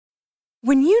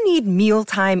When you need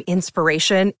mealtime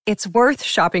inspiration, it's worth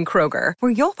shopping Kroger,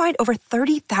 where you'll find over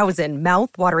 30,000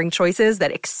 mouth-watering choices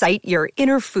that excite your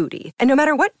inner foodie. And no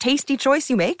matter what tasty choice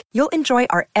you make, you'll enjoy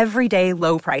our everyday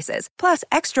low prices, plus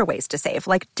extra ways to save,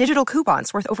 like digital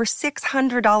coupons worth over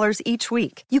 $600 each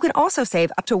week. You can also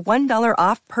save up to $1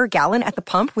 off per gallon at the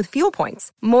pump with fuel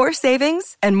points. More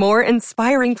savings and more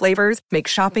inspiring flavors make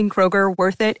shopping Kroger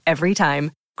worth it every time.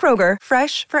 Kroger,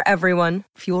 fresh for everyone.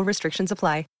 Fuel restrictions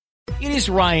apply. It is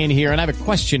Ryan here, and I have a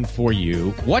question for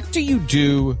you. What do you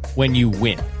do when you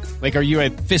win? Like, are you a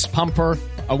fist pumper,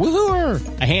 a woo-hooer,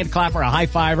 a hand clapper, a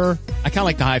high-fiver? I kind of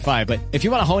like the high-five, but if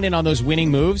you want to hone in on those winning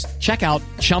moves, check out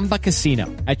Chumba Casino.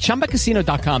 At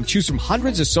ChumbaCasino.com, choose from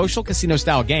hundreds of social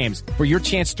casino-style games for your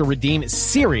chance to redeem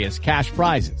serious cash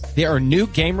prizes. There are new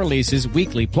game releases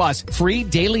weekly, plus free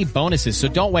daily bonuses, so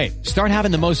don't wait. Start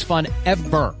having the most fun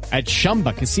ever at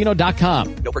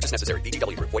ChumbaCasino.com. No purchase necessary.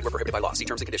 VGW Group. Void where prohibited by law. See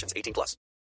terms and conditions. 18+.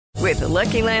 With the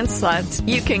Lucky Land Slots,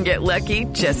 you can get lucky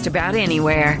just about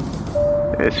anywhere.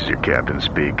 This is your captain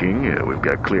speaking. We've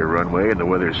got clear runway and the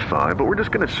weather's fine, but we're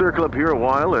just going to circle up here a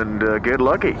while and get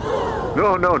lucky.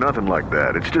 No, nothing like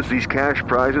that. It's just these cash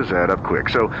prizes add up quick.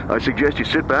 So I suggest you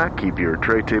sit back, keep your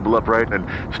tray table upright, and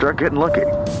start getting lucky.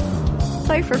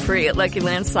 Play for free at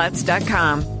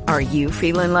LuckyLandSlots.com. Are you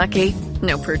feeling lucky?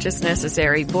 No purchase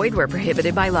necessary. Void where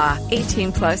prohibited by law.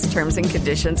 18+ terms and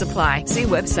conditions apply. See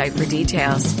website for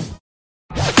details.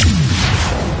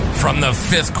 From the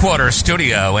Fifth Quarter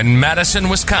Studio in Madison,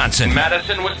 Wisconsin.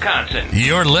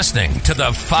 You're listening to the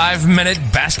 5-Minute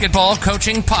Basketball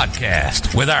Coaching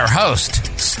Podcast with our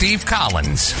host, Steve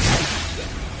Collins.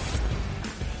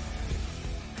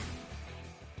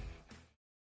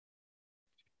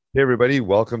 Hey, everybody.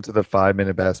 Welcome to the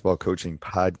 5-Minute Basketball Coaching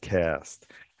Podcast.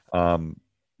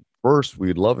 First,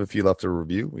 we'd love if you left a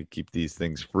review. We keep these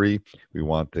things free. We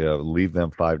want to leave them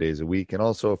 5 days a week. And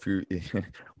also, if you,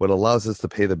 what allows us to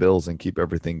pay the bills and keep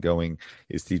everything going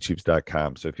is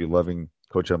teachhoops.com. So if you're loving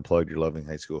Coach Unplugged, you're loving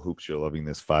high school hoops, you're loving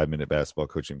this 5-Minute Basketball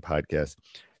Coaching Podcast,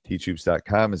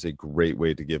 teachhoops.com is a great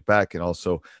way to give back and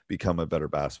also become a better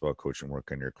basketball coach and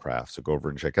work on your craft. So go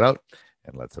over and check it out,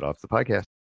 and let's head off the podcast.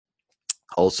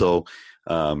 Also,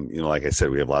 like I said,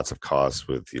 we have lots of costs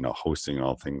with, hosting and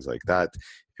all things like that. If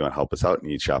you want to help us out, you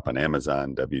need to shop on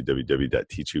Amazon,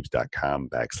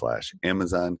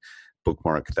 www.teachhoops.com/Amazon.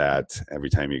 Bookmark that. Every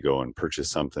time you go and purchase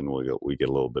something, we get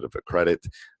a little bit of a credit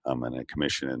and a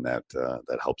commission, and that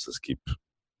helps us keep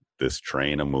this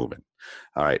train a-moving.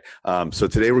 All right. So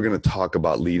today we're going to talk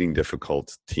about leading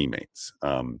difficult teammates.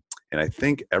 And I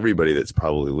think everybody that's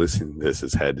probably listening to this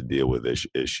has had to deal with this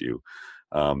issue.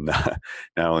 Not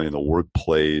only in the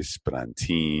workplace, but on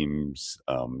teams.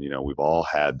 We've all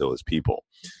had those people.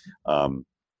 I'm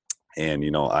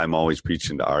always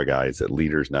preaching to our guys that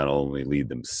leaders not only lead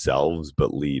themselves,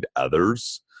 but lead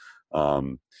others.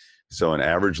 So an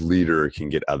average leader can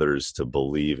get others to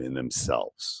believe in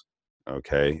themselves.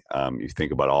 Okay. You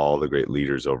think about all the great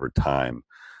leaders over time.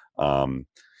 A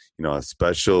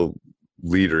special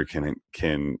leader can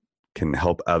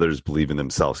help others believe in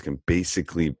themselves, can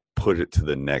basically put it to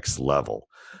the next level.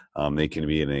 They can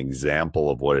be an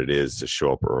example of what it is to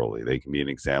show up early. They can be an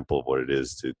example of what it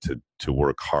is to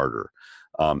work harder.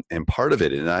 And part of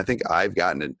it, and I think I've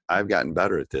gotten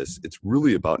better at this, it's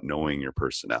really about knowing your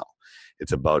personnel.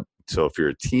 So if you're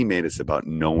a teammate, it's about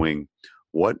knowing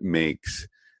what makes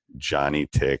Johnny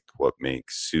tick, what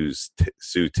makes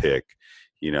Sue tick,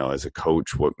 as a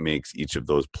coach, what makes each of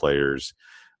those players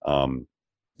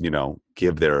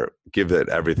give it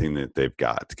everything that they've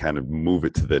got to kind of move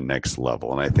it to the next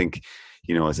level. And I think,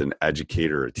 as an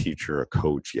educator, a teacher, a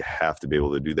coach, you have to be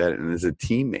able to do that. And as a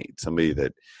teammate, somebody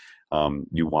that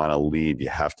you want to lead, you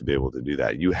have to be able to do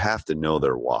that. You have to know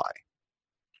their why.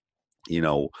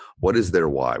 What is their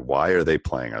why? Why are they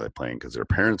playing? Are they playing because their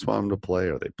parents want them to play?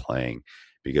 Are they playing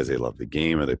because they love the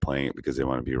game? Are they playing it because they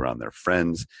want to be around their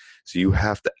friends? So you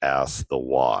have to ask the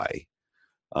why.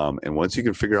 And once you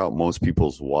can figure out most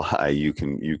people's why, you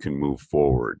can move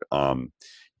forward.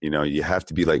 You have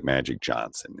to be like Magic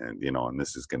Johnson, and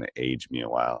this is going to age me a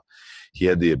while. He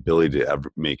had the ability to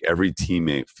make every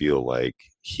teammate feel like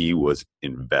he was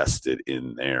invested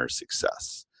in their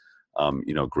success.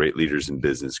 Great leaders in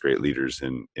business, great leaders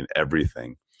in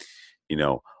everything.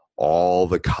 All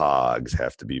the cogs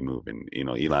have to be moving.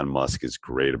 Elon Musk is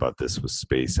great about this with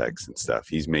SpaceX and stuff.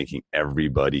 He's making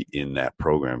everybody in that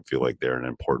program feel like they're an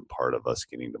important part of us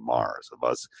getting to Mars, of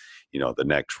us, the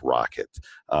next rocket.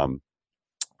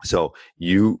 So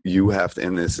you have to,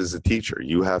 and this is a teacher,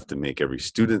 you have to make every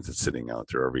student that's sitting out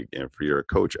there, if you're a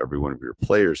coach, every one of your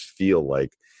players feel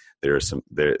like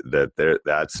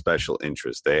that special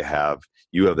interest.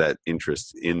 You have that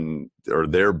interest in, or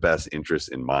their best interest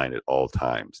in mind at all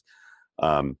times.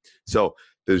 So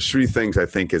there's 3 things I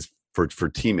think is for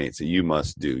teammates that you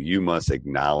must do. You must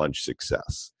acknowledge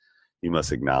success. You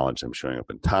must acknowledge them showing up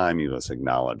in time. You must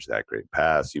acknowledge that great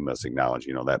pass. You must acknowledge,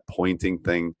 that pointing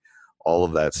thing, all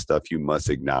of that stuff you must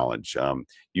acknowledge.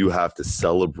 You have to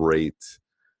celebrate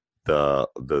the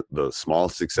small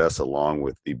success along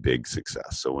with the big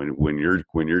success. So when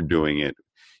you're doing it,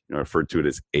 I refer to it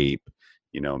as APE.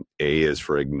 A is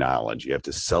for acknowledge. You have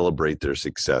to celebrate their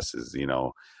successes,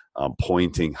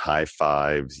 pointing, high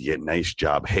fives, nice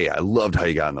job. Hey, I loved how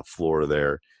you got on the floor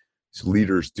there. So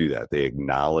leaders do that. They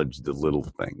acknowledge the little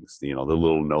things, the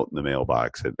little note in the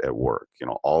mailbox at work,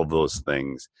 all those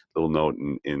things, little note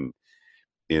in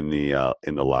the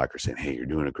locker saying, hey, you're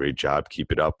doing a great job.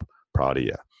 Keep it up. Proud of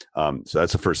you. So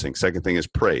that's the first thing. Second thing is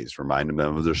praise. Remind them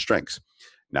of their strengths,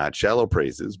 not shallow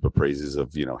praises, but praises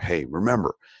of, hey,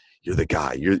 remember, you're the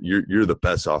guy. You're the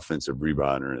best offensive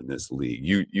rebounder in this league.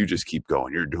 You just keep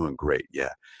going. You're doing great.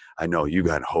 Yeah, I know you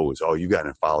got hosed. Oh, you got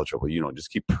in foul trouble.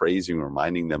 Just keep praising,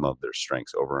 reminding them of their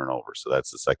strengths over and over. So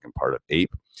that's the second part of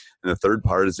APE. And the third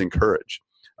part is encourage.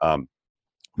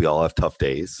 We all have tough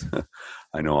days.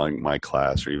 I know in my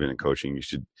class or even in coaching, you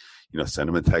should, send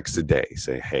them a text a day.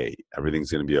 Say, hey,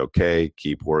 everything's going to be okay.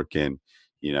 Keep working.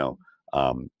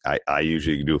 I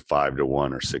usually do 5 to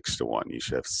 1 or 6 to 1. You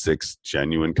should have 6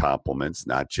 genuine compliments,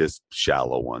 not just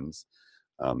shallow ones.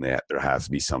 There has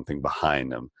to be something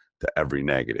behind them to every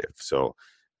negative. So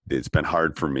it's been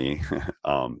hard for me,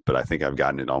 but I think I've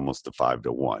gotten it almost to 5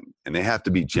 to 1. And they have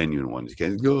to be genuine ones. You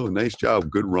can't go, nice job,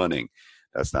 good running.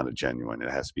 That's not a genuine. It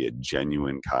has to be a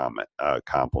genuine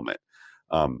compliment.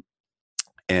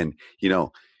 And you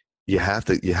have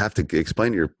to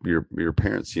explain to your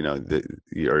parents,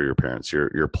 your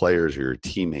players, or your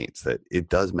teammates that it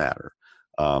does matter.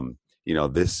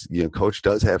 Coach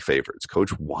does have favorites.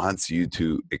 Coach wants you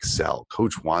to excel.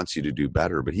 Coach wants you to do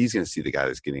better, but he's going to see the guy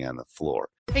that's getting on the floor.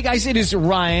 Hey guys, it is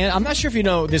Ryan. I'm not sure if you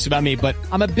know this about me, but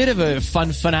I'm a bit of a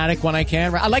fun fanatic when I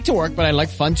can. I like to work, but I like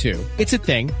fun too. It's a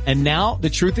thing. And now the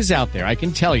truth is out there. I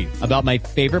can tell you about my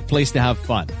favorite place to have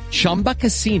fun. Chumba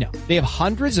Casino. They have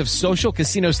hundreds of social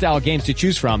casino style games to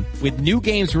choose from with new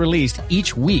games released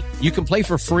each week. You can play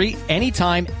for free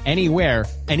anytime, anywhere.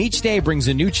 And each day brings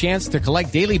a new chance to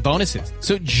collect daily bonuses.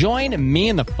 So join me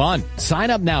in the fun. Sign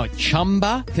up now at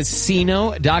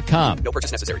ChumbaCasino.com. No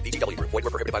purchase necessary. VGW Group. Void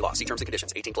where prohibited by law. See terms and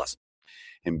conditions. 18+.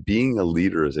 And being a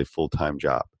leader is a full-time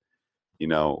job.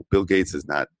 Bill Gates does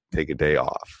not take a day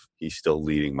off. He's still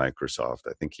leading Microsoft.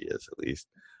 I think he is, at least.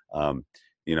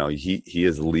 He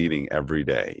is leading every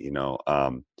day.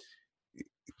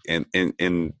 And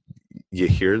you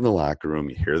hear in the locker room,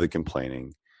 you hear the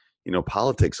complaining.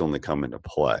 Politics only come into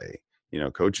play.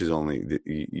 Coaches only,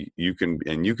 you can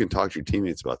talk to your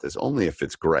teammates about this only if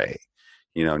it's gray.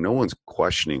 No one's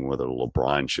questioning whether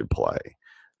LeBron should play.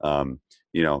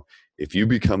 If you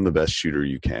become the best shooter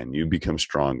you can, you become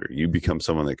stronger, you become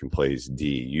someone that can play D,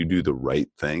 you do the right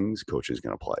things, coach is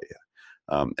going to play you.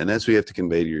 And that's what you have to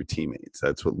convey to your teammates.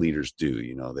 That's what leaders do.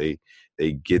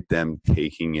 They get them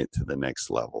taking it to the next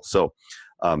level. So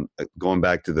going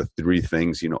back to the 3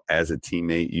 things, as a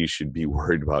teammate, you should be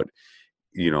worried about,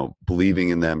 believing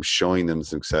in them, showing them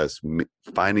success,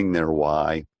 finding their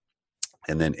why,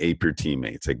 and then ape your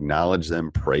teammates, acknowledge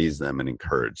them, praise them, and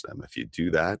encourage them. If you do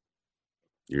that,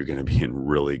 you're going to be in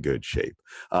really good shape.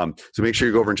 So make sure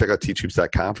you go over and check out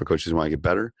teachhoops.com for coaches who want to get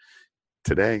better.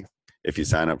 Today, if you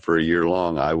sign up for a year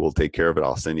long, I will take care of it.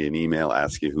 I'll send you an email,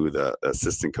 ask you who the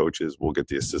assistant coach is. We'll get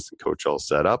the assistant coach all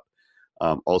set up.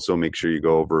 Also, make sure you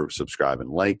go over, subscribe,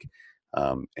 and like.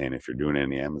 And if you're doing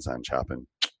any Amazon shopping,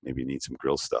 maybe you need some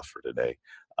grill stuff for today.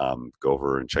 Go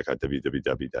over and check out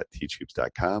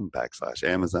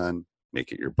www.teachhoops.com/Amazon.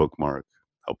 Make it your bookmark.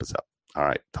 Help us out. All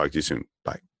right. Talk to you soon.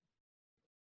 Bye.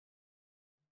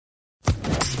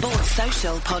 Sports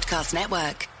Social Podcast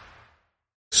Network.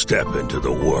 Step into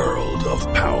the world of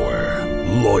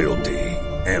power, loyalty,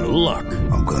 and luck.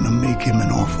 I'm going to make him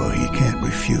an offer he can't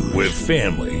refuse. With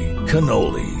family,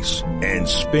 cannolis, and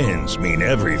spins mean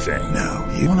everything. Now,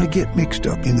 you want to get mixed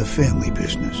up in the family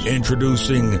business.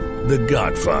 Introducing The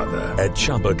Godfather at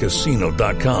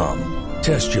ChumbaCasino.com.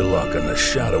 Test your luck in the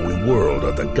shadowy world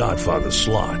of The Godfather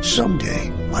slot.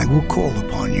 Someday, I will call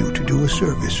upon you to do a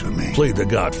service for me. Play The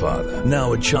Godfather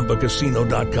now at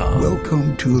ChumbaCasino.com.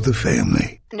 Welcome to the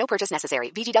family. No purchase necessary.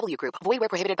 VGW Group. Void where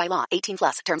prohibited by law.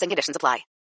 18+. Terms and conditions apply.